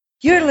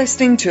You're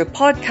listening to a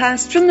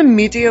podcast from the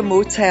Media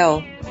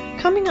Motel.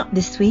 Coming up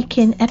this week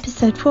in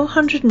episode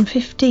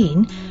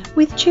 415,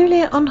 with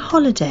Julia on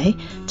holiday,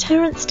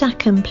 Terence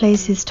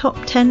plays his top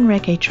 10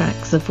 reggae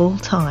tracks of all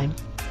time.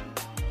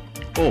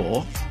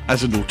 Or,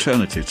 as an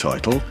alternative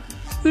title,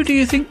 who do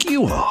you think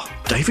you are,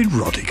 David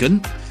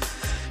Rodigan?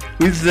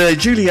 With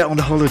Julia on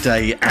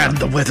holiday and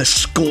the weather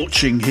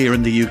scorching here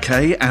in the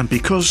UK, and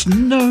because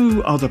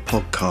no other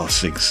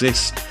podcasts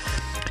exist,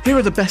 here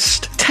are the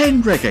best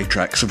 10 reggae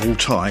tracks of all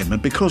time,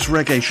 and because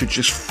reggae should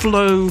just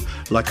flow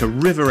like a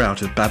river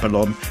out of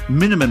Babylon,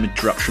 minimum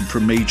interruption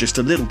from me, just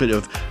a little bit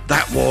of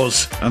that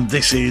was and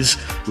this is,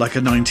 like a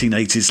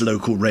 1980s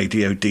local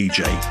radio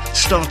DJ.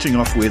 Starting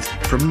off with,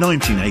 from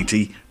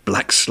 1980,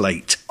 Black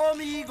Slate.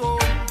 Amigo.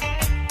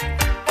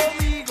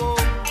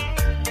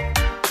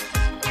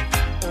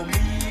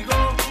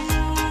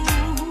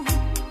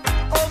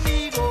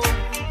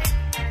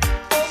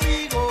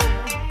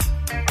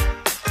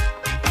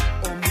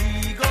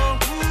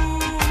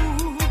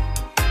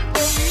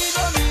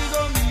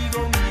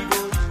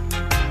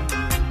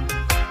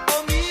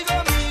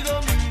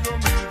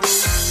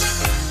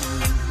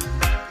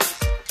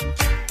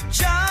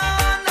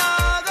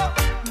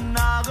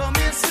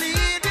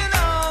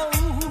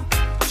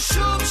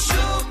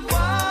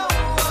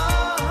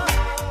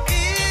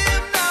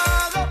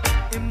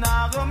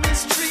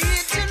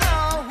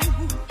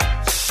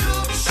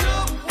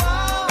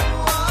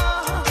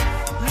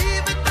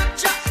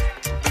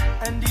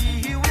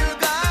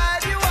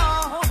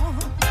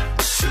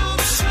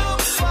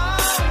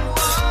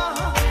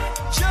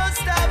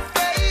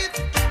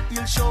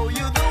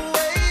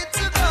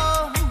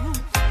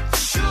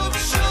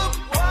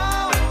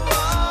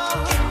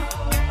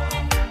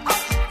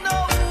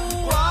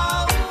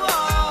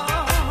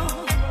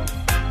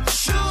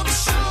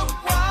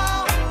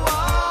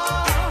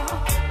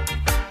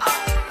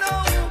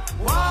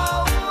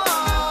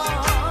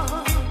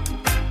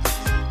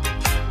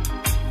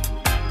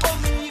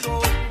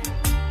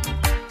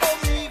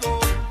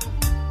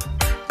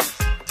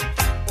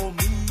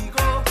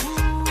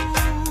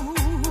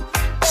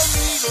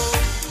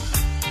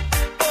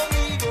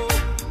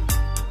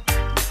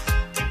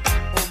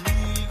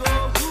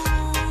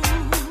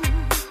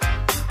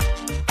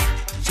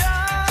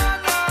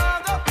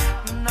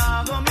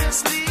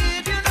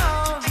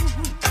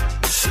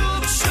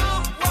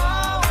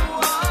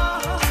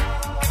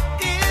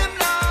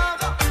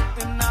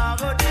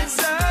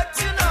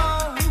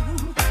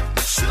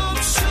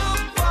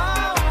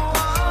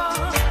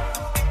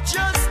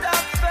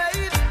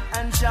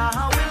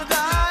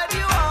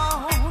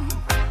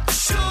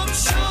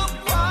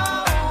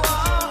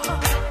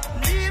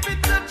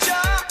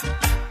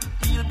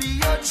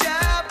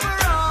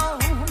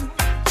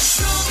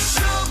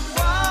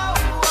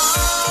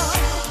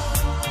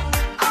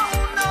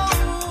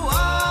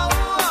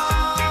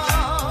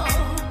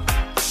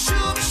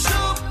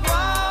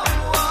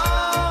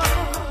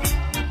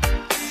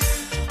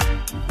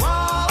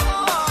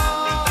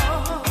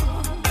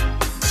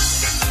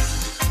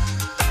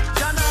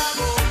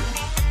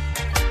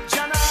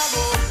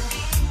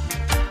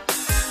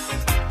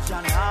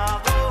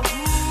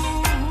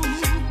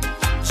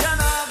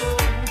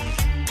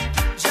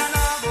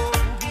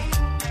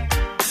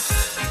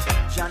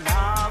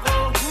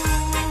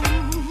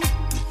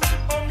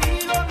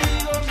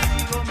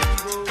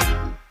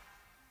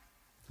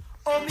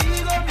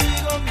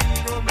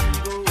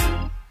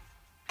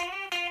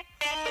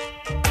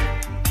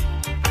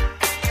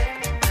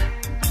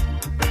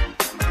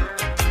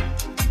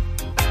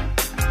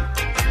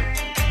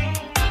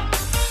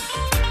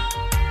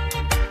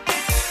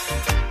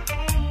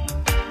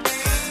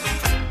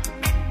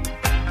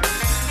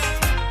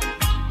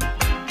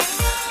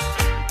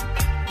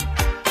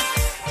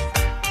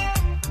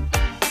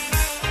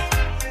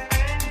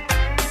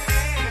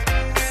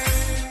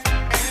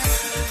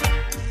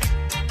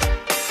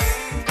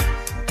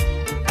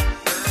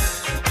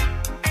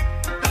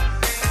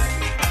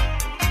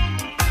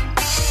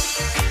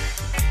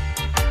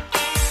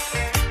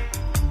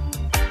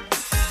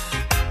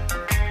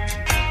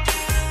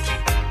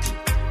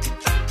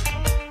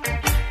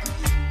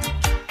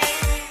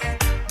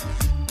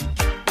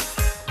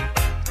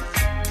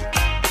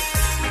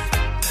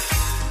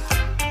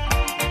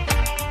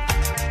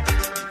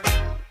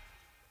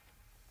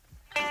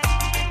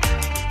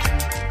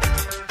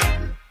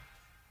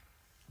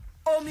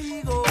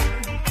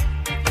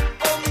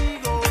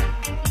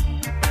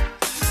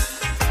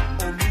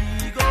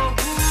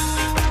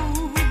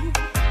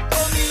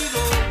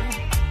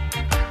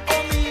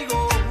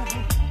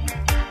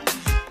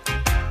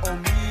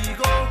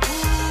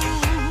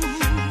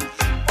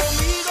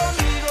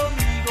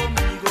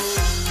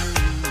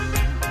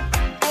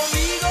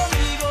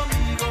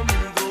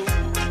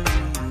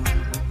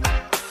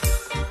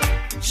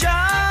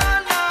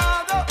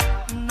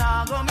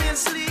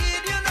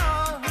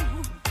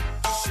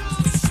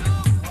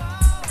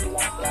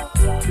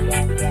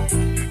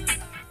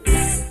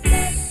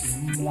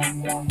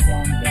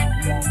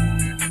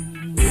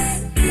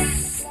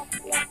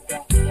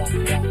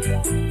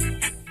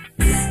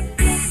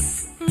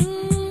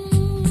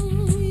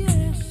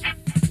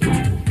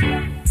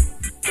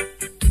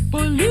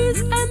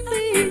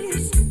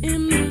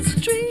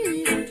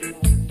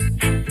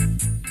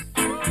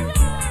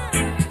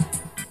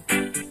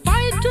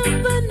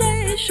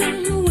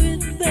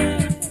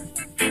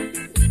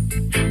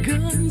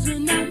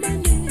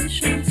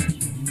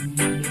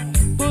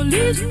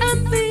 Police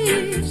and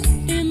thieves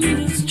in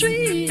the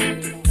street.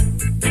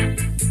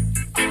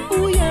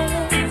 Oh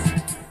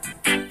yes,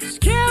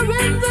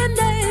 scaring the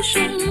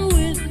nation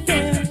with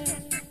their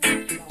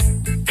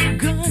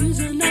guns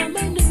and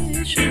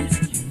ammunition.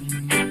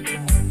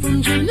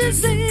 From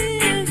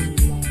Genesis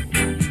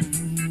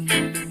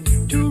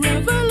to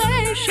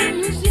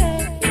Revelations,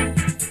 yeah.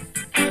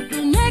 But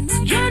the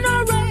next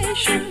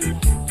generation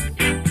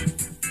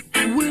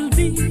will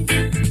be,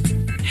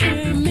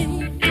 hear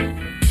me,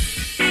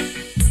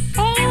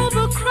 all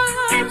the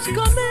crimes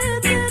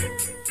committed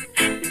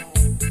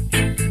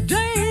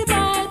day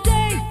by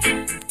day.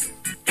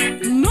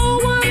 No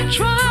one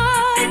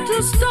tried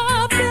to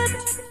stop it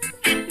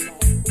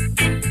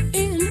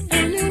in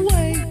any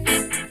way.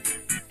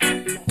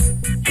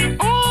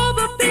 All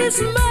the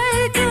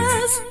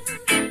peacemakers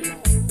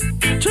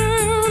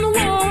turn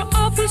war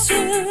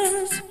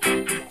officers.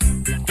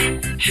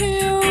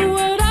 Hear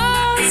what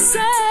I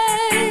say.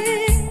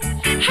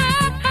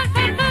 Hey,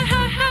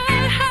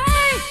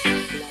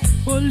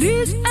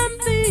 police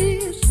and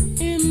thieves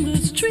in the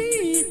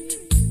street.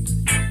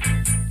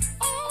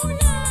 Oh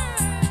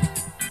yeah,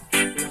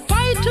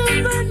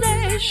 fighting the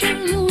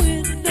nation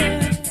with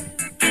their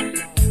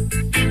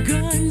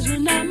guns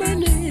and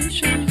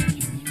ammunition.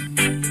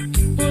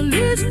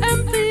 Police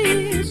and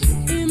thieves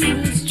in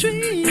the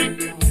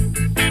street.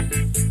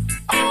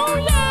 Oh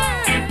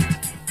yeah,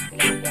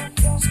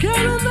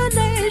 scaring the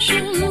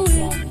nation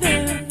with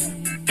their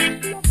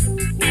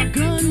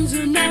guns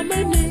and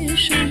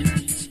ammunition.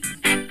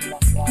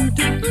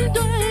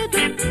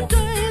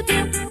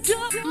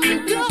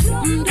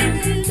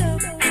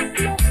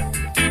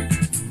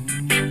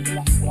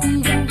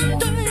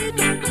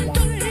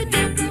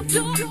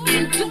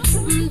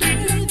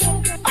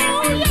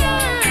 Oh yeah.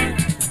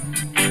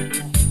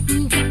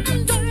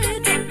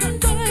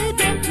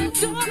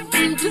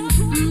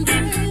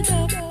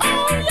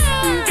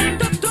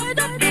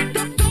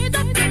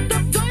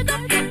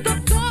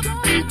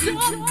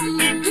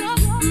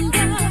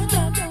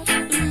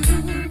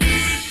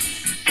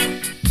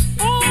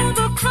 All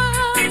the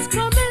crimes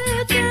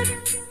committed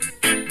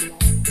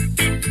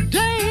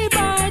day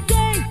by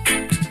day.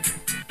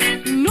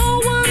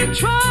 No one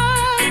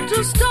tried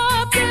to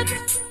stop it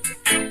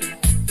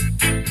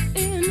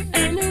in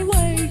any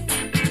way.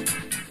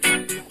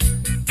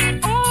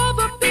 All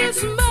the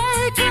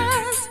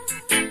peacemakers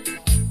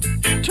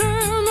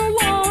turn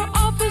war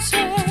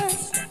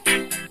officers.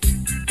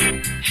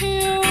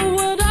 Hear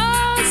what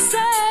I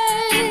say.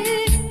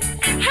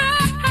 Hey,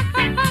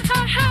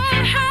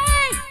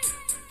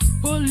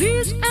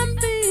 police and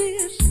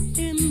thieves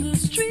in the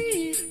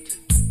street.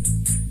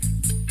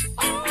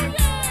 Oh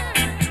yeah,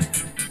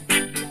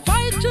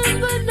 fighting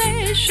the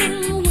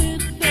nation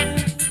with their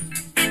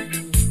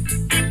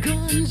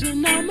guns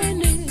and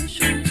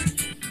ammunition.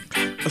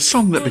 A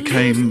song that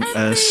became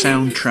a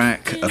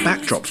soundtrack, a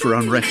backdrop for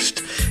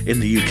unrest in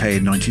the UK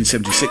in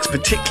 1976,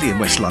 particularly in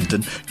West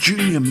London,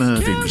 Junior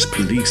Murvin's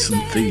Police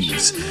and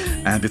Thieves.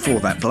 And before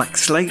that, Black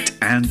Slate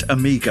and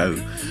Amigo.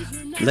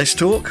 Let's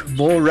talk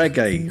more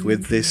reggae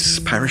with this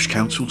Parish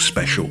Counsel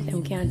Special.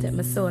 Them can't take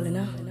my soul, you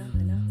know.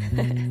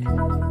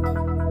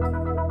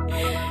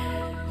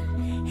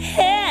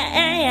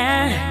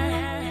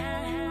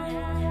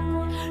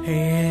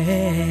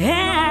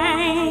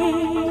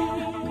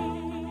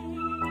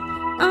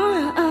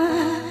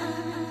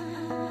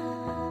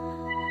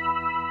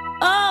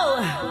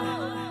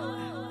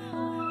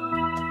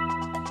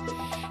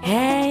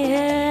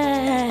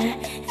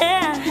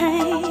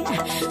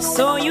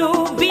 So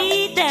you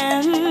beat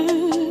them,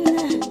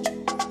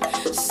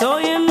 so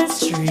you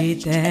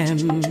mistreat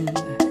them,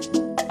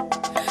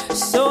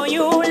 so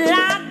you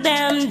lock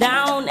them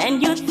down,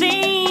 and you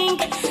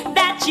think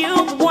that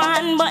you've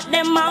won, but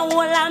them a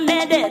whole a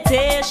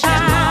meditation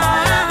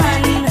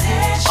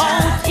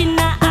out in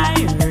a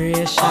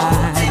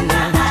iration.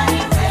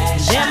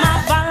 Them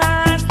a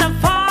follow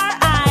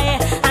Rastafari,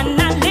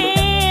 and I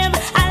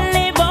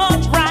live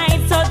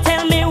upright. So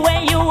tell me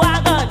where you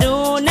are gonna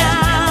do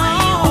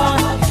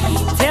now.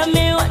 Tell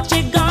me what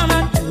you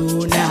gonna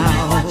do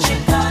now.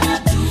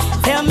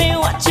 Tell me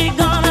what you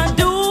gonna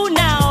do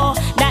now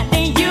that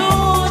the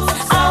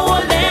youth are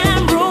all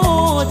them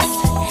roots.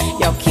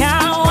 You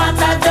can't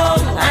water down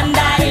and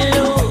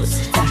dilute.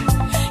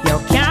 You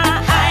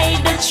can't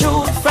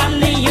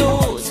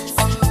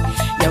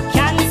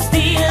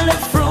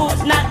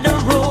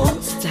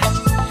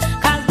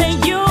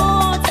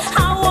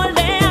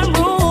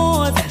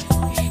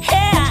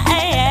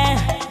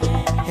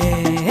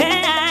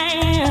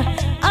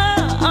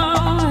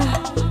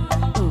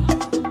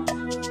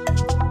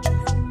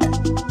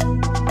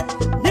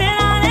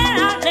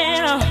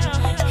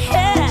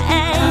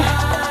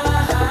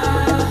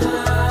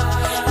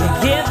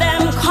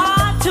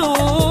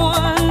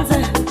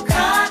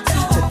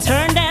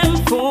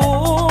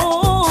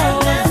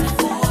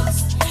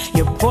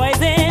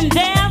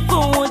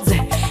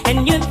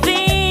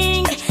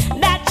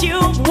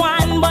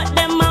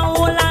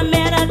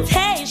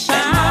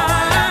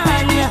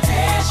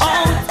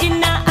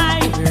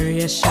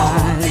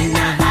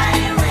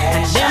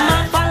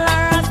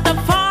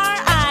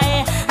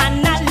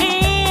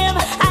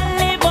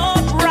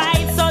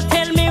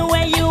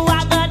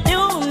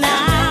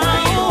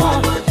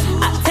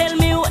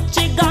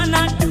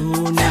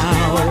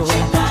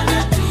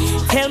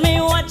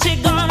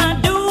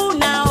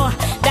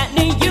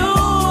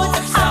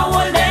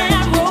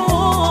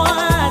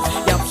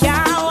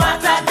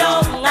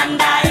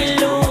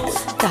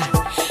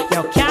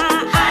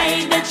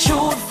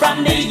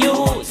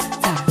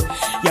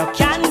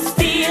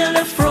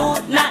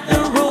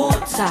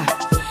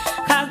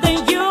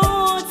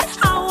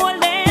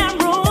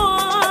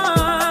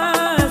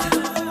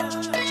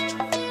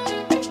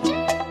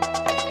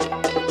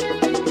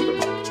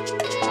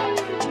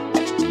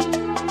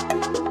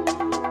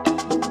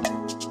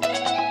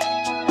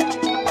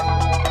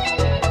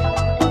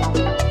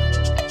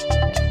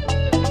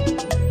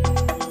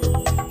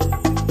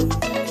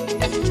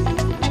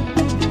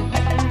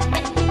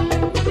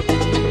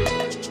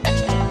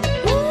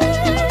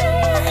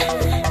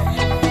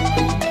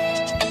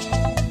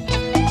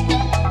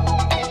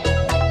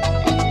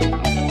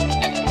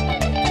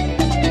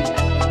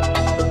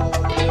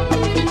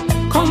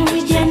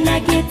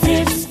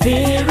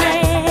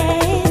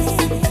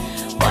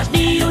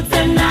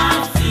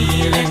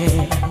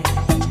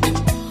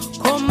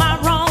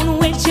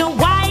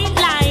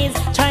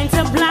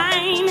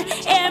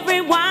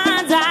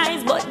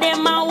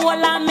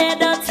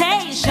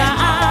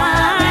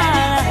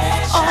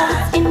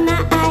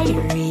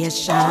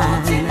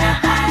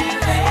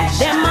vibration.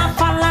 Them a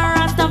follow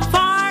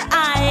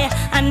Rastafari,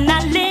 and I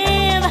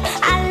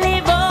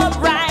live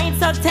upright.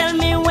 So tell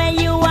me where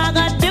you are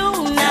gonna do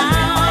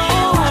now.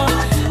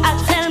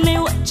 Tell me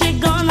what you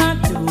gonna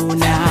do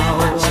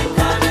now.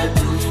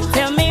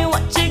 Tell me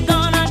what you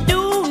gonna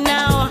do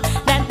now.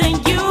 That the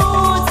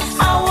youth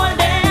are all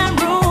them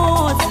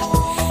roots.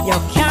 You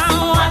can't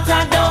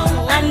water down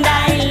and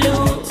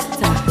dilute.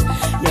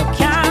 You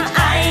can't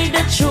hide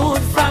the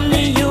truth from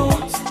the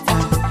youth.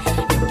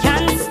 You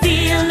can't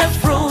steal the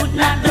fruit,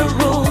 not the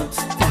root.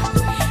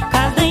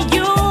 'Cause the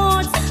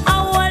youth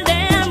are all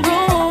them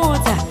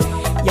roots.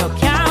 You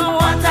can't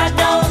water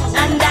down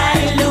and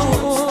dilute.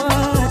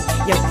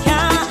 You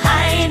can't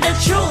hide the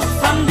truth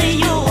from the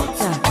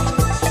youth.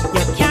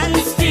 You can't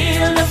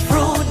steal the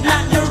fruit,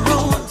 not the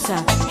roots.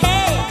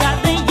 Hey, 'cause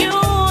the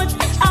youth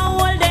are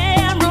all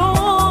them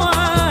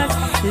roots.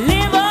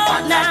 Live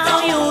up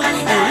now, youth.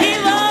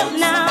 Live up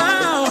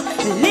now.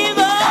 Live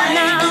up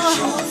now.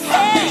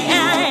 Hey,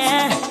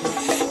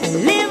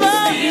 live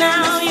up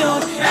now,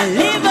 youth.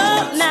 Live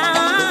up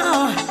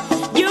now.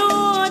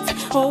 Youth,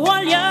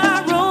 all your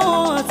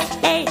roots.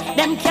 Hey,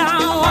 them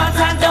can't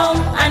water down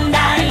and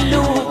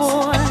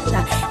dilute.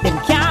 Them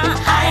can't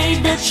hide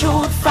the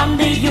truth from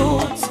the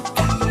youth.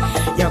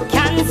 You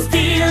can't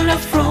steal the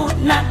fruit,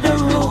 not the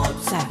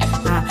roots.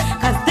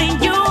 'Cause the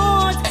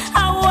youth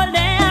are all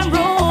them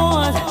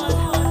roots.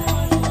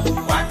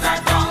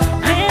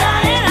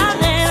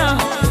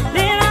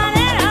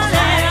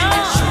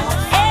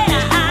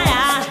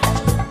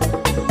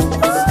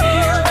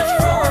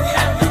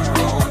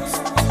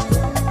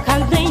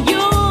 Cause the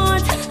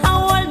youth are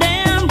all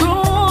them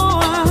roots.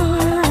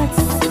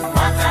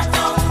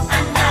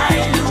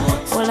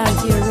 Hold on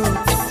to your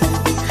roots.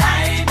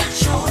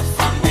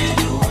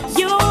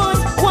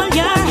 Youth, hold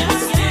your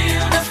youth,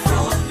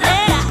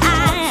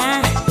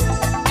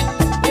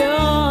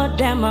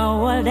 them are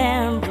all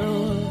them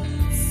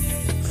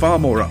roots. Far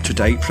more up to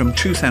date from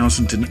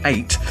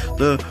 2008,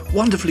 the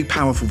wonderfully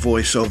powerful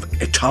voice of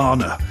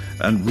Etana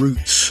and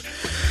Roots.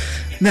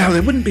 Now,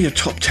 there wouldn't be a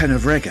top 10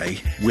 of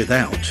reggae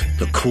without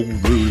the Cool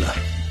Ruler.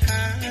 I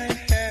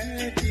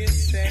heard you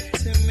said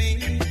to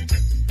me,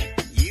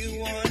 you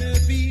wanna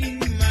be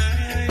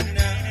my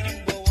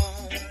number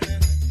one.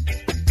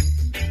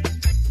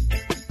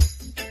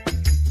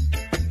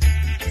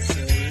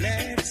 So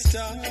let's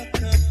talk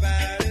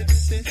about it,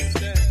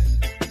 sister.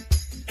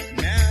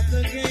 Now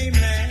the game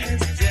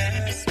has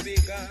just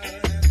begun.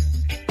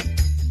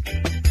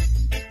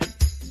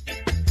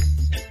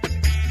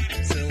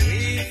 So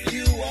if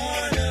you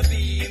wanna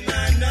be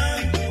my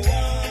number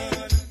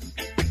one,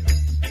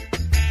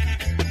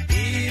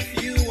 if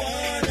you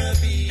wanna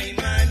be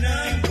my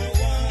number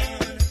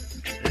one,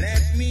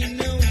 let me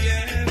know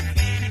your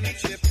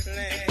future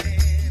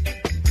plan.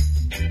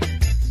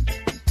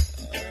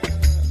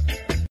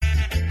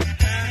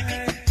 I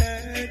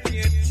heard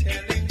you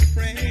telling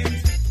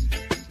friends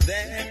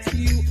that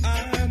you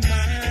are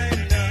my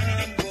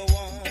number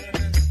one,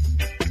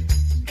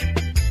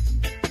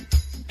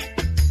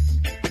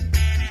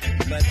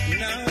 but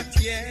not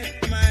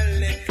yet, my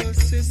little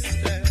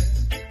sister.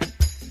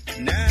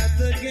 Now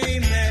the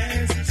game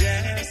has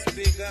just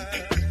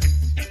begun.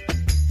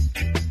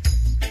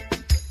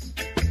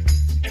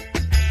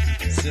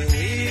 So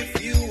if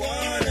you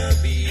wanna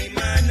be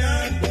my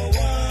number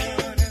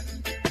one,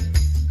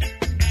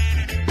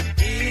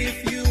 if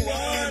you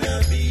wanna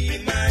be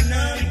my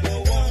number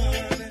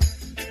one,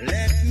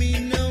 let me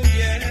know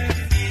your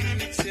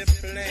future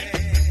plan.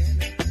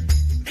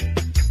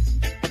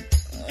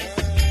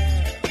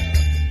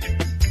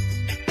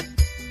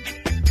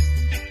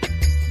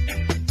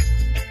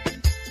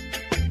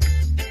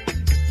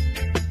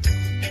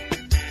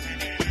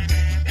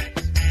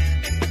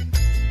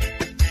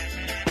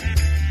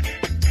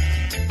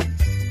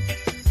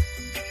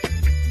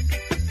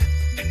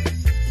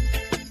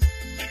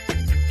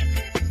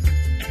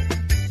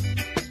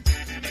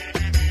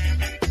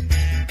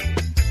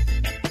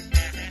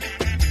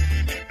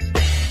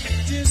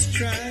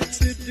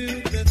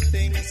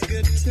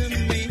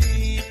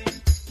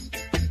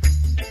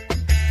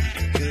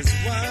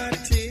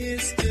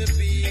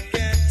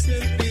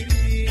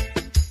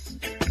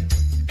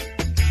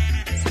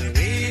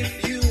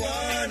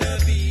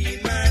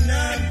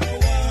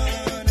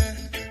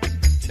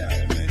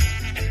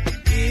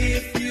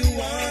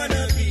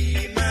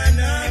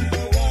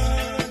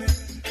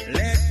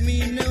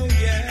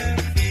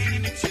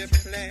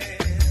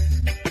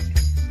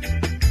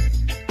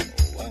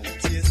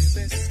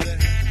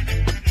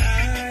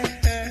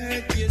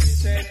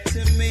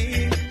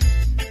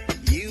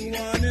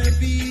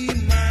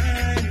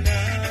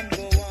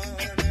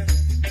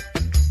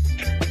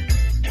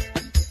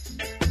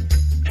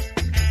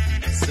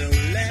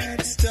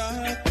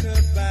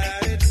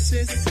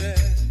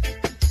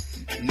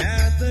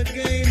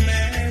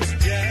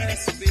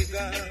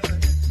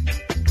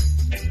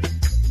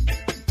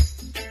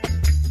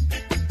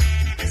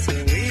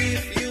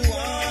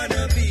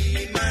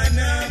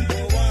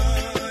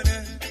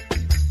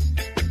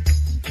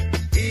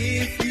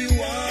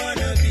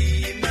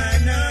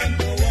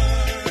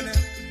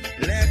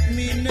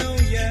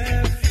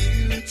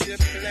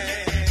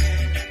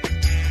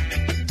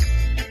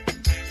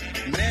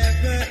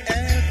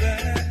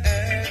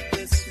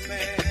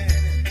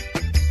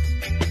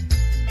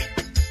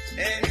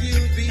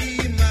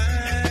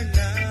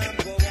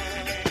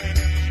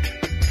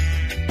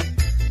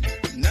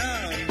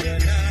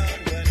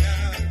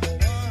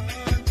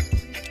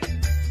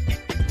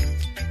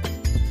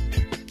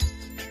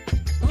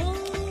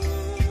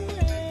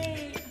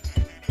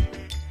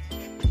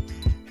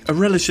 a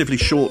relatively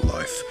short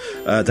life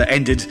that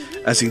ended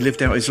as he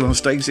lived out his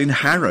last days in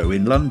Harrow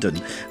in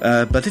London.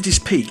 But at his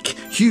peak,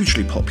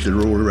 hugely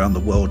popular all around the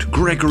world,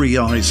 Gregory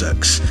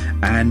Isaacs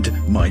and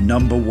My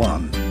Number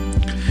One.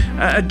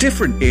 A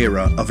different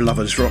era of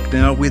lovers rock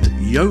now with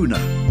Yona.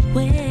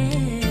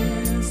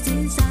 Well,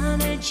 since I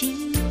met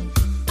you,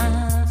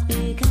 I've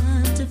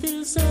begun to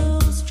feel so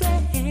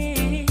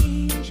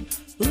strange.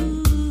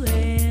 Ooh,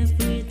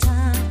 every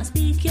time I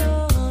speak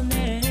your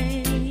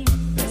name.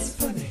 That's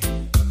funny.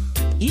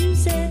 You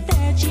said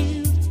that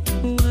you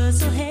were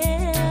so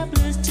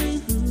helpless too,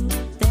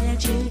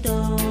 that you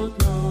don't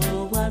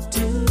know what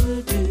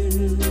to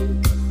do.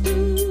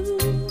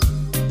 Ooh,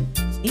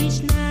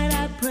 each night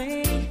I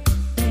pray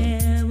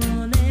there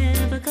will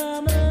never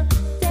come a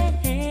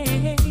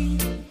day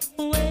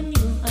when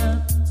you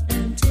up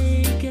and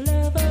take your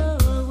love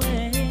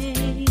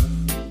away.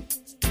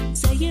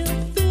 Say you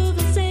feel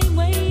the same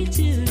way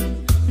too,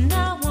 and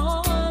I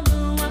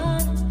wonder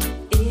what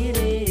it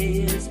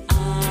is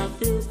I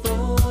feel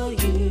for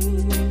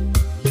you.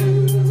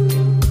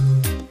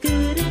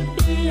 Could it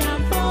be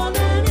I'm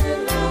falling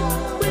in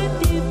love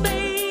with you,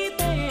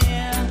 baby?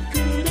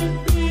 Could it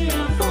be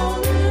I'm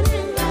falling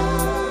in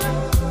love?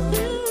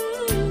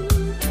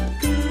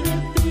 Could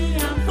it be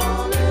I'm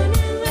falling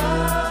in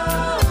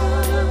love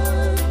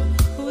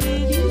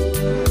with you?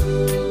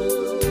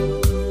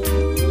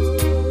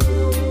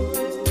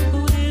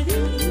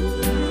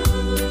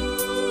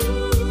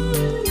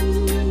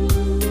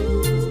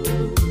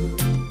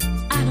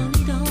 I don't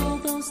need all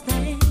those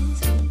things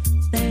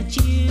that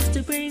used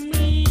to bring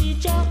me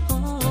joy.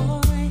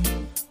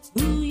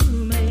 Ooh,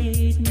 you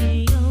made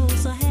me oh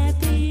so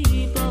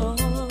happy, boy.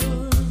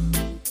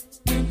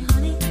 And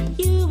honey,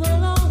 you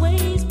will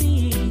always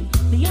be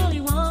the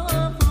only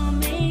one for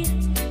me.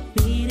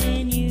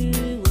 Meeting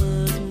you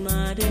was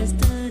my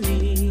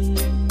destiny.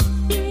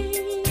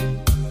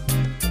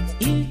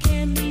 You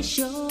can be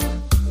sure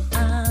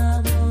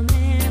I will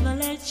never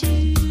let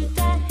you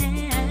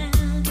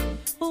down.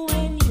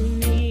 When you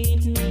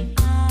need me, I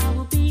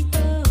will be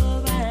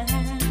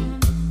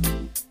around.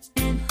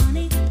 And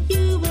honey,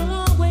 you will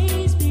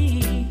always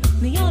be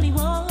the only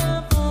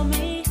one for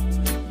me.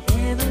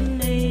 Heaven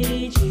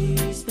made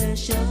you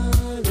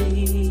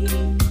specially.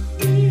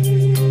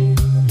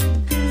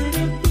 Could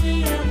it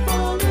be I'm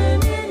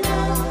falling in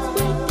love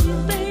with you,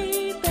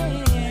 baby?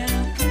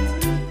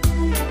 Could it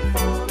be I'm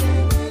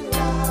falling in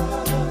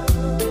love?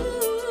 Ooh,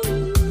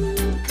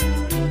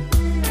 could it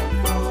be I'm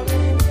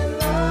falling in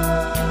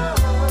love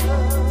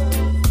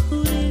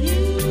with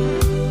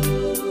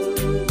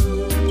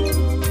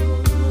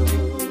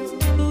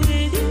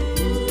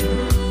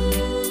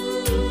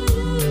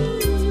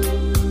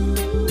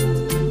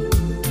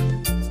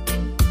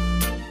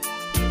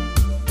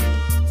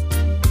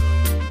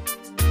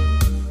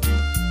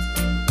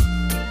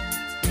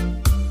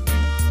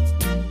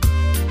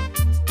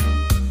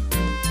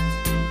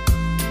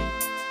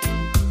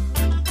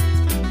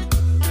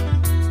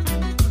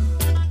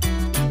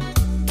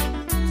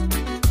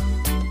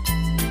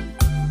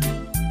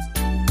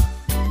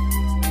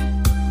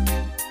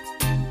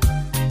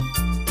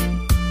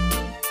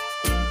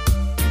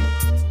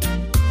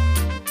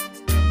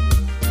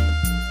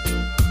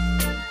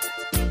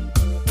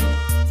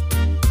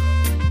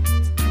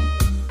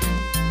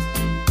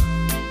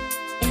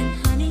And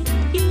honey,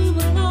 you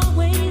will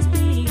always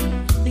be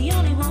the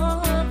only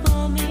one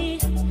for me.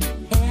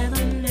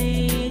 Heaven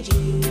made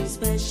you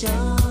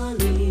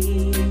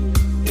specially.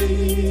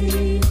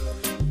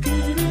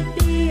 Could it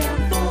be I'm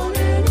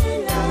falling in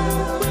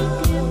love with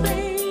you,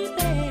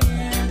 baby?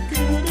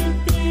 Could it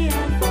be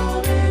I'm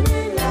falling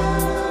in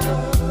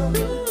love?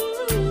 Ooh,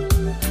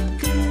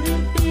 could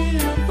it be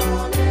I'm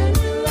falling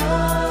in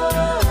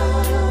love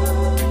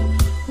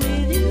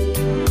with you?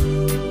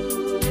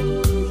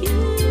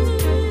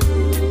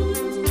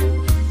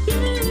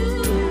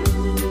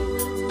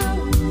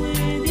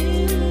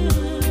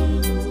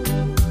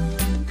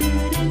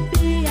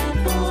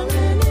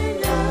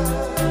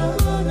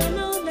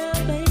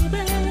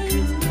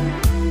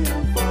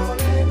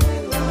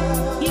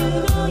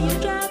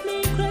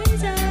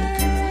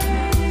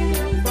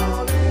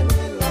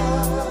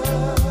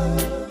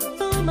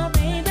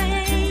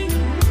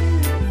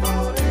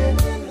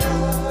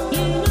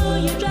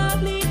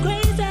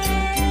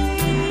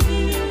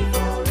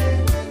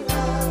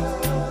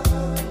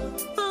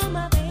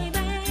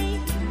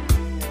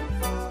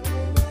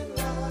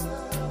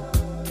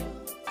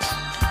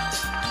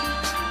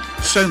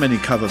 So many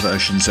cover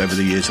versions over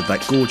the years of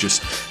that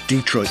gorgeous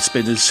Detroit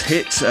Spinners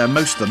hit,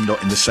 most of them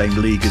not in the same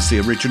league as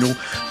the original,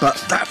 but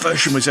that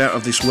version was out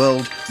of this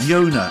world.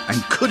 Yona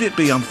and Could It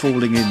Be I'm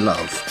Falling in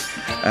Love.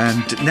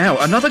 And now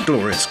another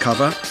glorious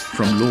cover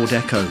from Lord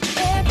Echo.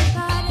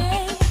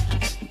 Everybody,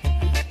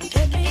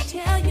 let me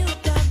tell you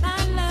that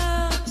my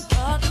love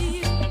for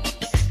you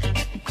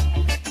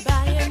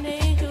by an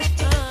angel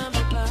from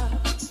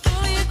above. So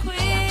you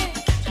quit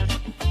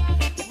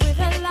with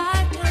a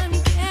lifetime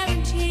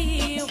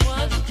guarantee you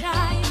was a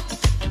child.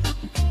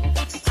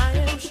 I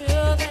am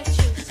sure that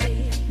you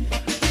see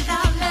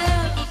without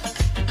love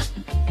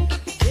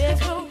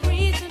there's no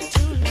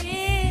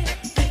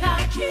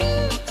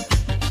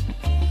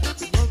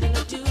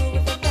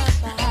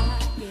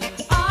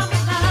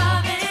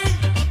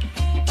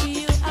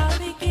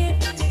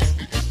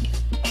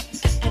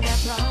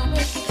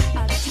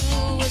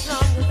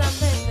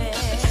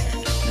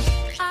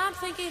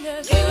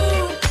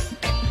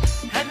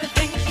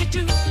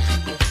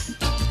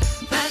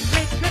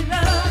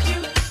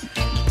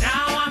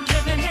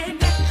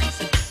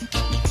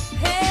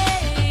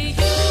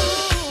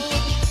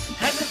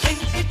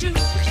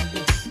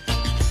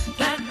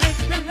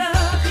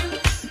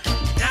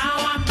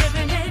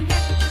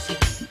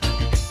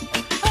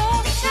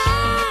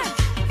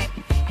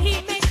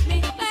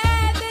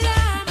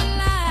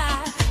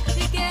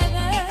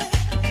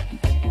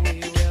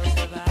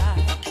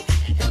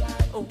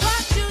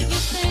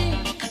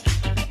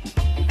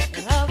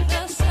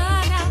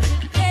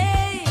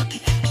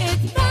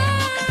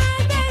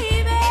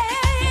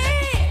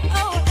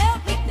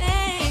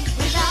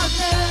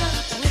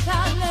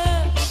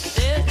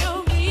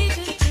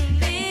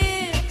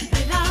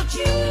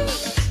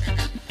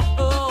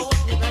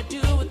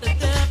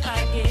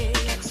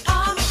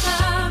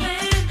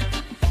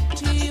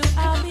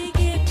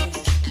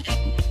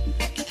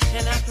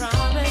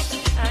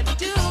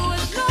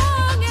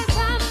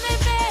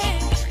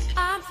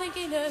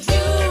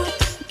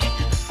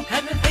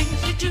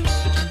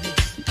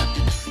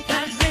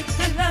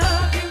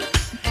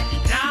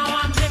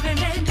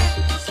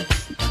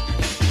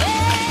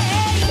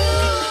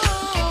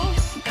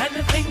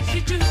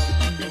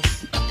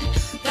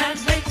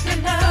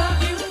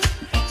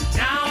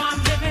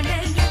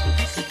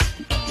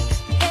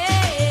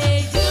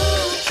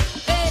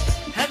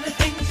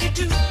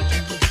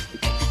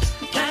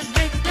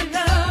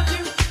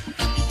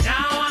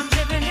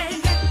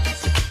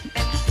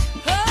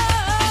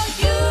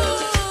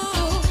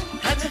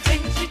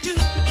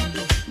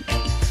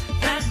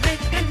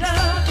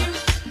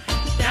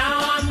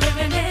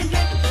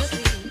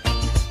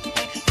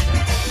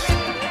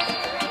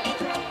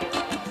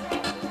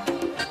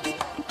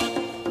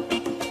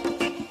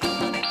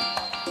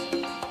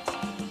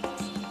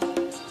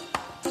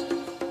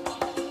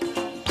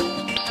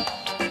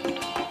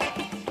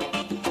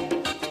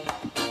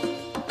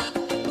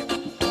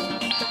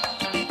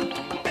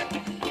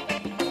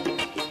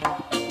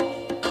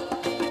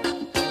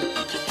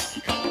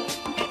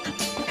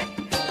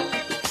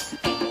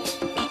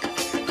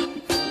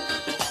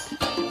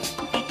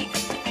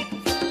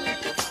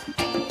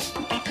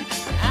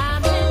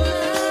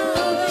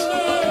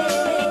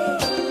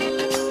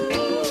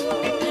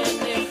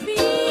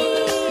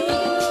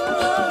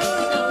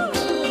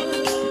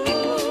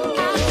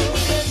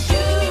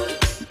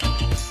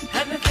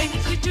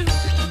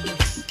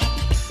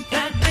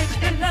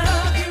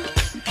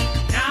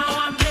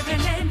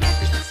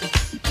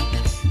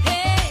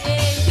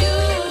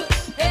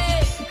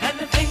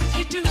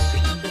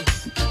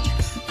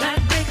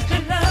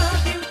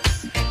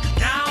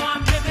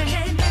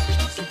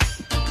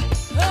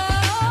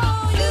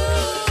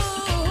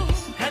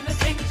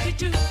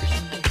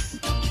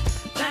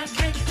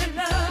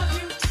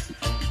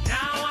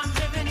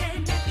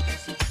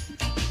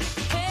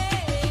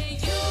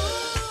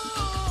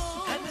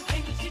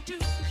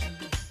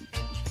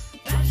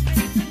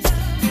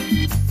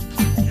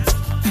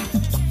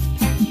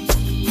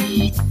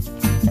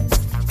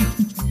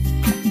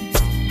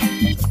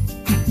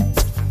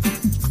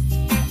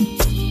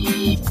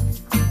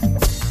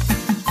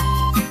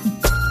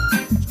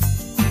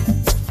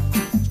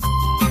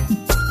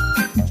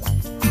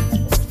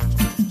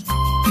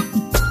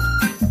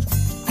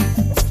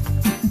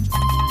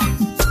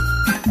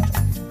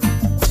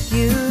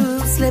You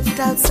slipped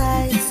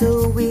outside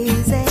so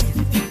easy,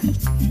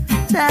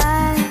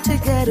 time to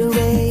get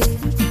away.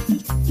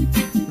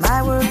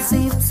 My world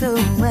seems so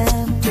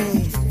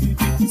empty,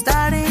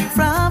 starting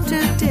from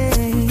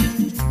today.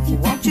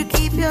 Won't you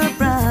keep your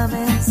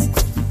promise?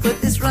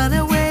 Put this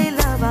runaway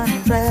love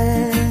on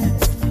track,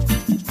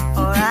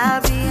 or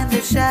I'll be in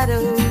the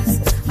shadows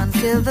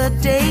until the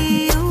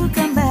day you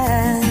come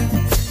back.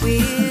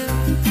 We'll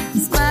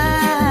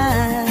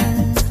smile,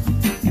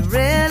 you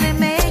really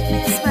make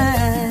me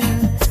smile.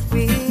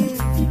 We'll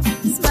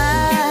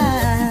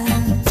smile,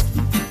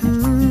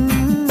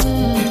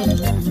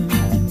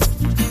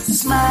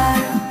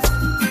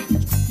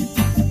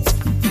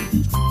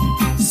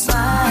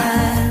 smile,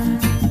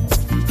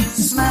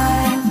 smile,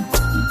 smile,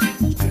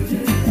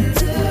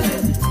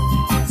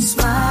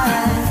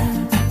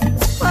 smile.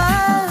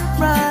 What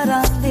brought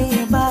on the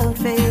about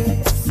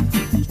face?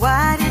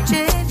 Why did you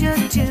change your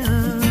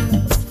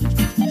tune?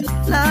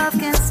 Love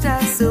can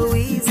start so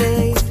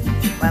easy.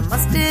 Why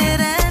must it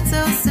end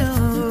so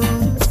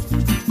soon?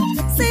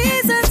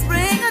 Seasons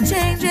bring a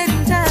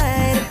changing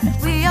tide.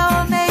 We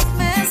all make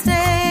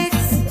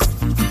mistakes.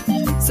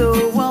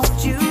 So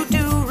won't you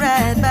do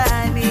right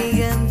by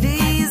me and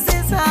ease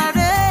this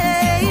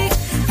heartache?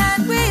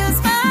 And we'll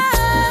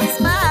smile,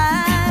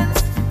 smile.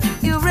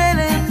 You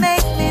really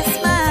make me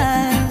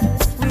smile.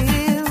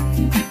 We'll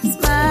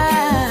smile.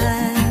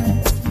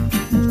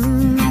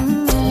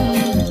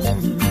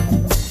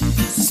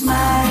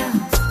 Smile,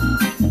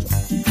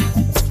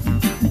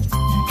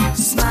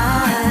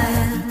 smile,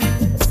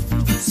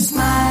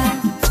 smile,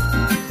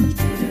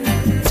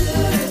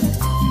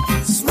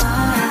 smile.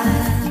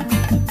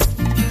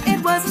 It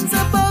wasn't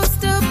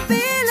supposed to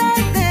be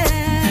like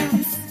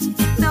this.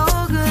 No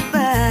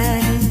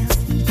goodbye.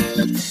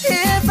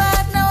 If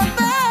I'd known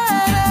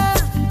better,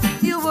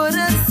 you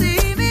wouldn't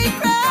see me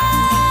cry.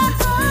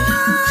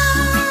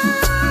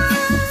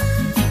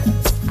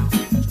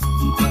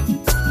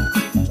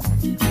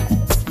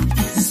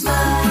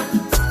 Smile.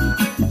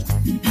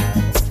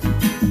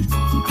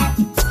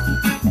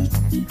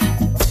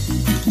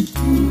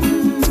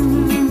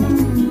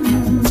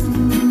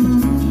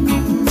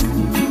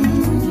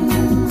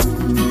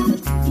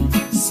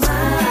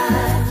 Smile.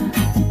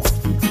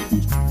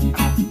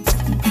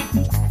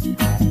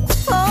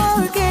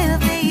 Forgive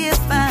me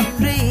if I'm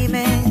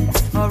dreaming,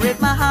 or if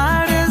my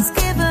heart has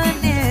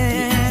given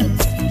in.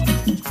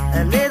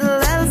 A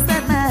little else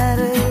that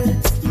mattered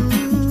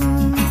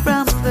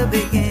from the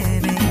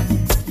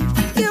beginning.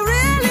 You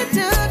really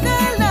took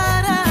a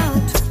lot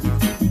out.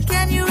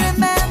 Can you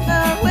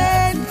remember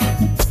when,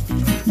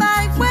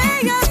 by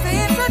way of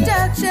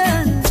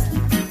introduction,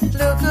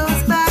 look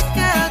who's back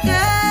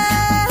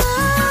again?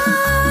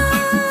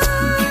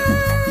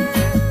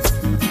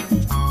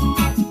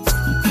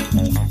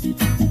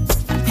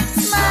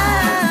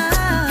 Smile,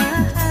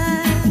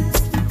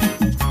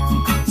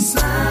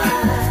 smile,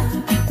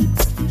 smile,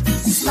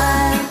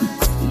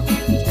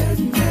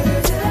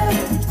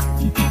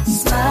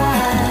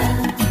 smile,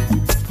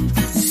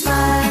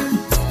 smile.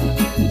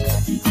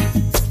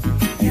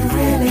 You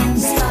really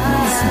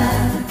smile,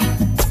 smile,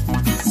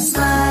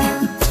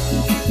 smile,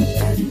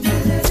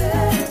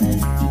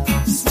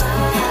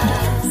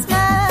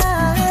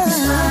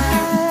 smile.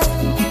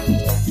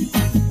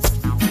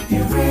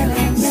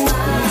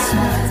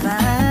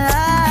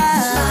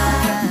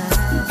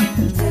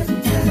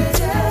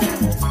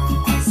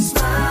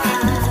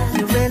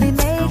 You really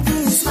make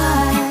me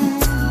smile.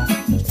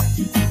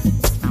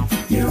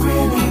 You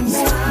really make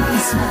me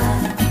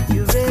smile.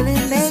 You really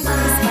make me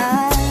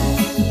smile.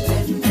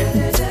 You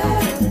really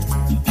make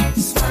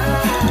me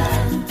smile.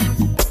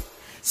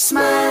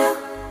 Smile.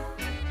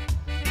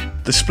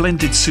 The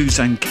splendid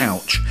Suzanne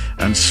Couch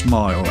and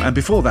Smile. And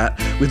before that,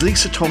 with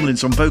Lisa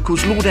Tomlins on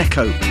vocals, Lord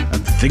Echo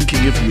and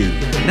Thinking of You.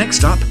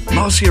 Next up,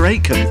 Marcia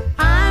Aiken.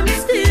 I'm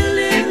still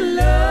in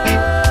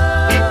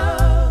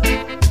love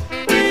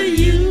with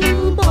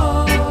you,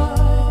 boy.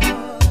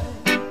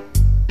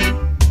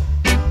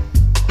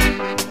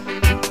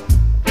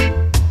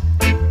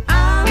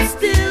 I'm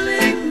still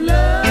in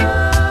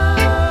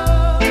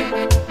love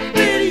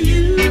with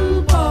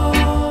you, boy.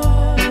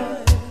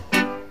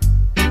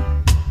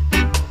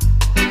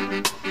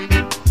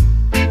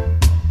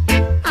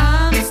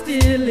 I'm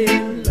still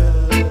in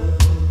love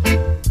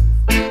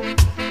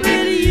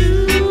with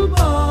you,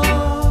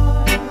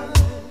 boy.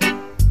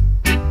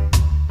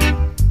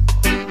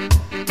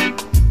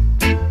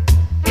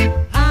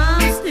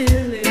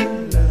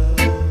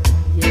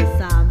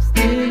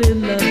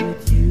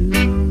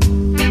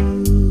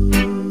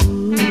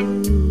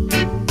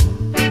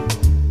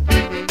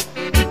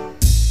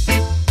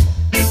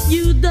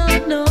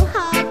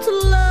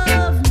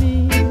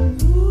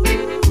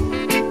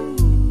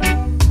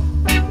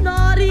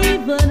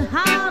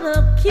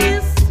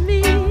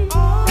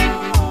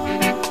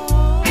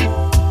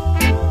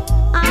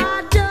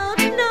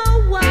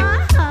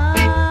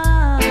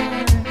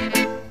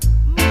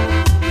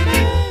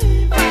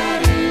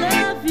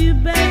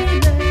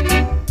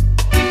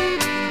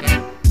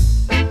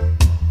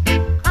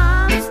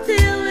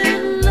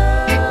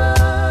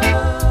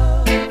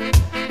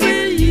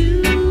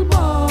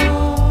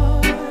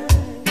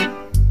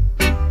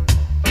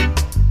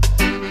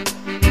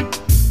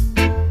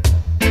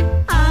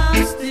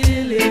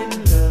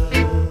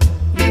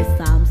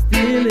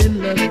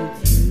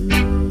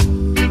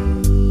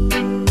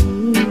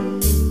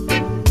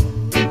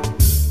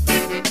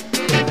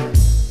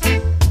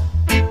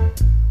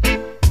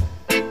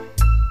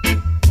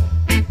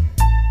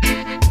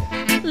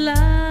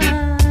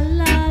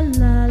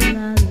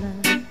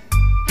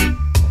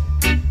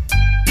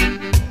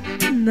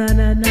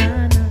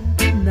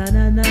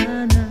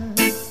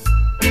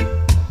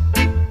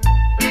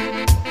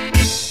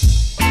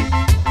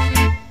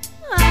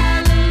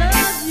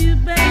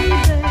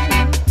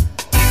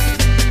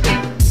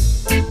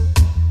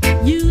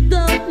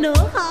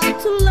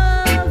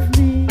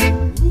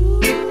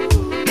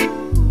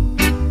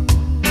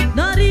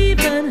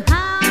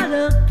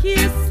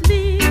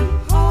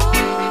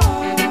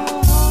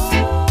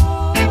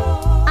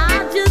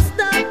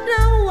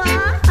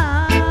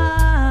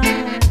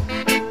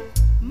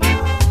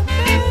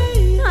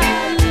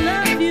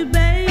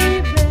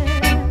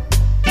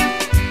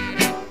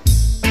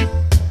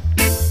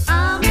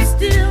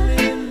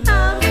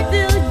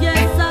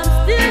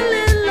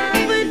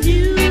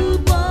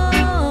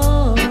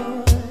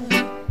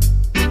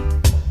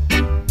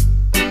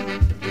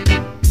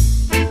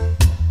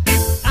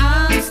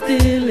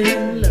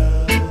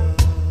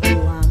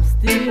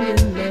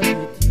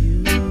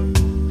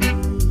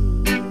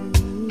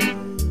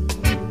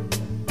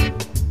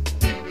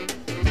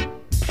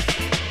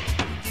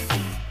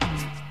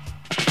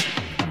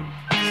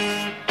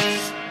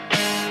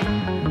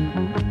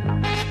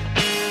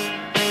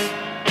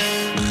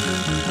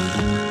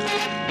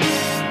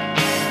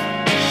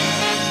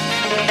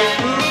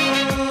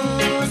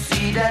 Ooh,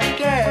 see that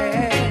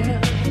girl.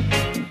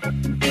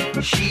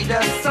 She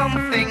does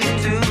something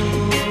to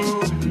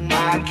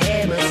my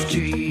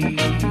chemistry.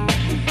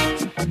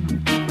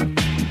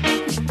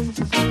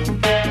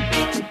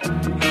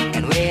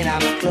 And when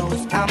I'm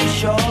close, I'm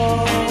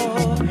sure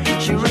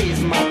she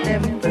raised my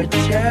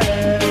temperature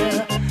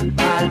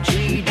by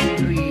 3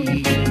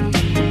 degrees.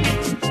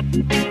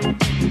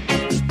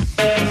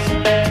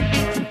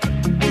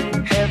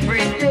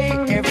 Every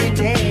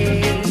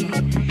day,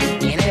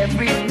 in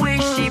every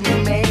wish she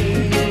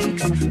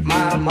makes,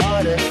 my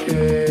mother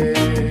curse.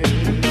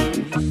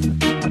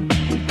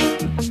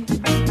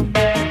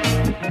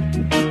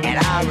 And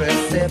I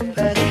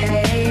reciprocate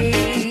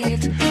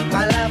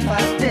my love I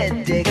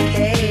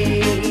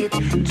dedicate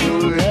to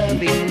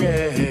loving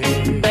her.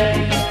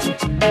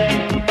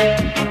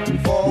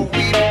 For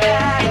we've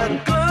got a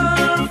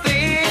good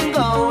thing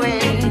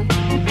going,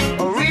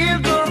 a real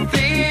good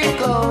thing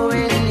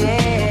going,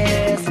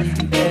 yes,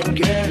 that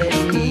girl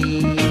and me.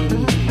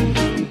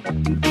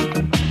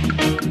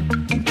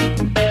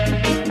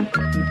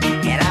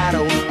 And I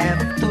don't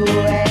have to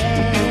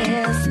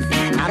ask,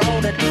 I know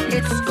that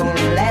it's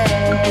gonna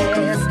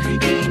last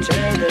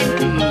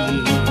eternally.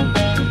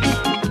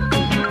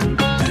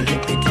 And let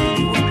me tell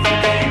you what,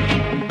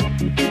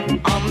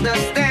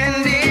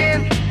 understanding,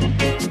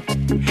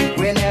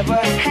 we're never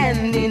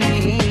hand in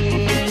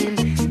hand,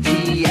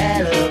 the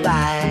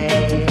alibi.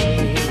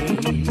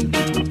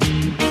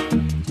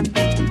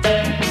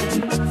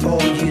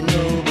 For you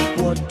know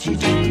what you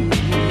do,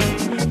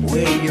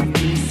 where you've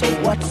been, so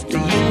what's the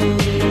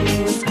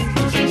use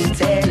in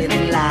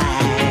telling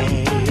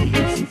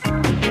lies?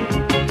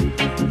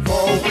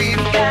 For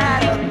we've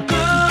got a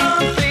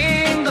good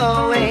thing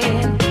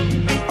going,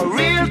 a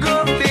real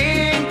good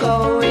thing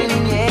going,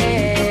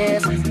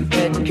 yes,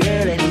 that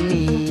girl and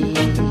me.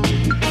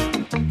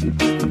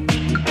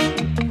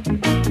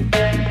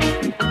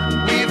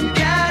 We've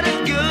got it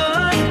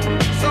good,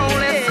 so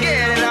let's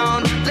get it on,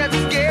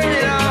 let's get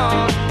it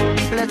on,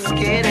 let's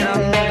get it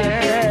on, girl.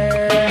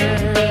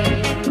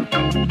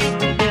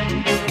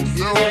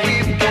 So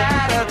we've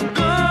got a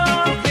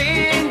good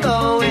thing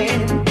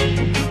going,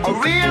 a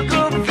real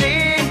good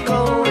thing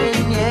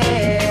going,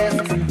 yes,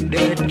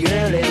 that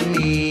girl and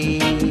me.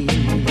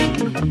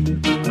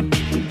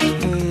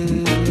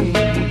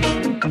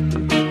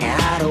 And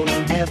I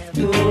don't have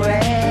to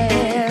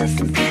rest,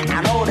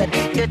 I know that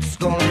it's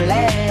gonna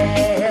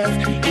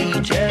last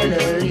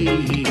eternally.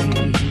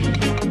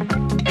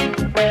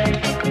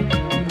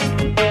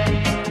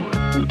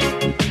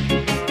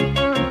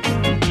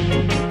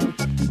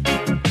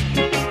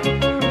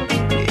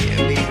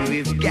 Yeah, baby,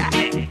 we've got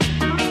it.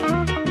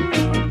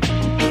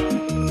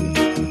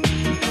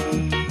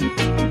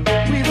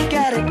 We've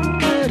got it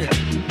good.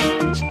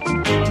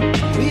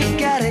 We've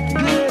got it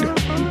good.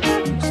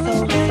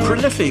 So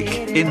Prolific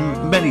in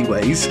many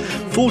ways,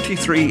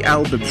 43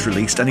 albums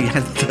released, and he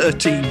had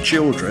 13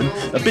 children,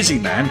 a busy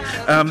man.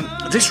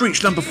 This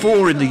reached number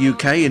 4 in the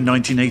UK in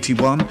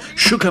 1981,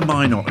 Sugar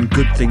Minott and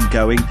Good Thing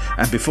Going,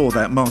 and before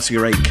that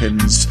Marcia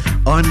Aitken's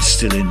I'm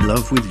Still in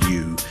Love with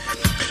You.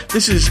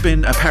 This has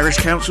been a Parish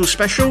Counsel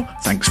Special.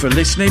 Thanks for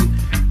listening.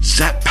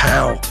 Zap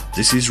Pow,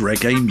 this is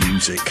reggae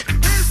music.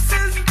 this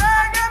is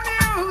reggae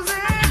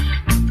music.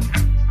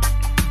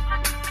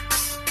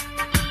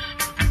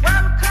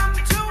 Welcome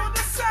to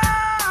the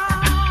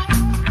sound.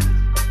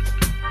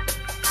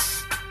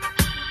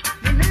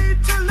 You need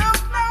to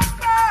look no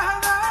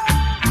further.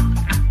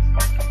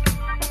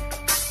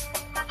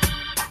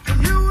 The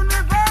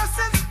universe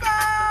is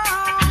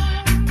found.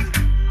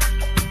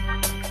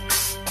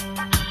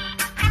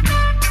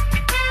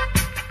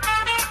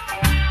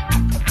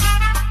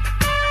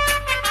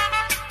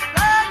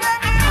 Reggae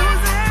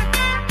music.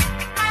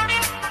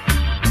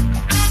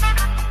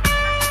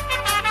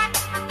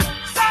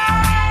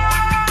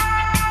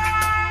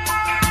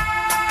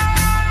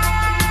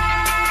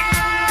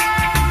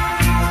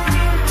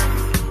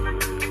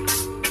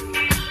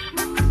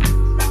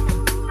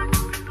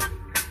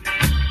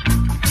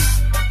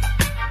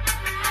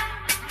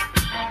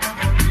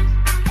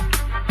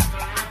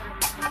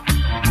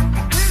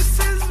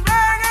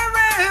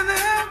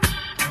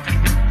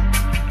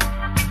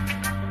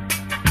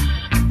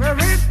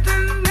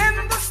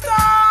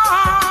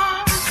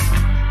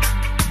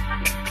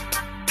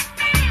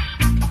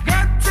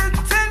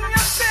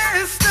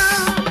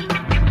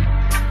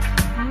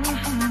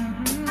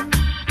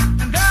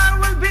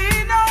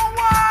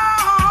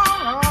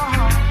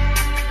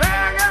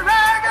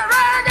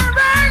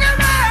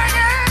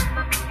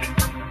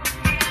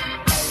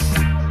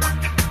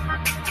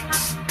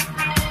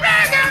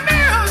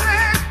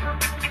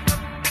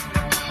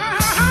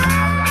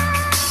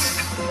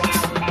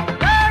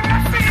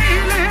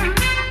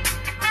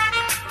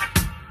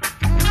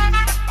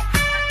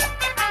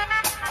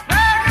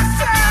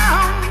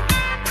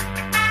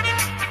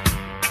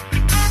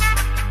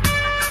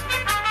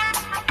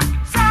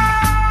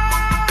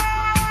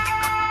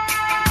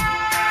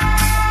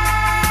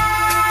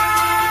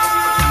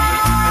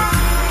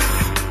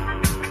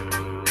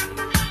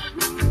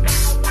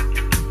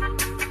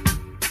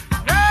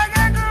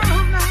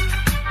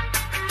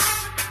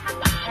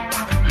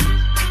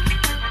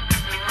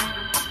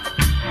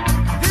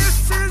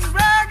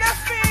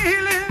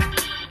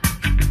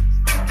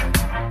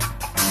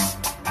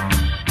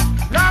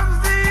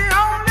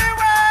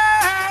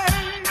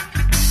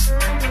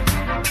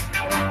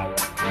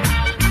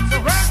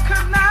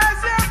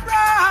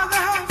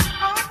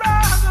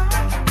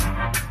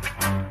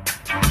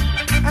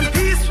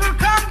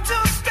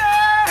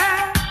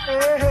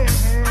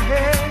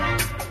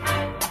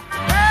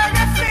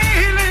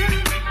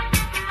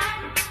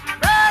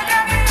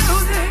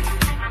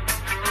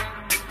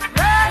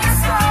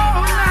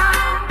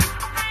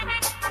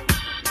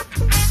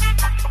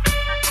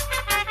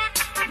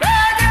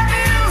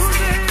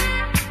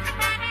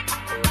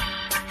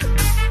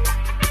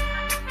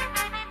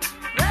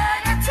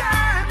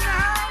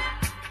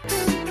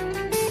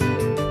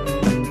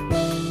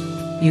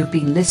 You've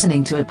been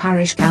listening to a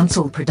Parish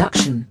Counsel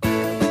production.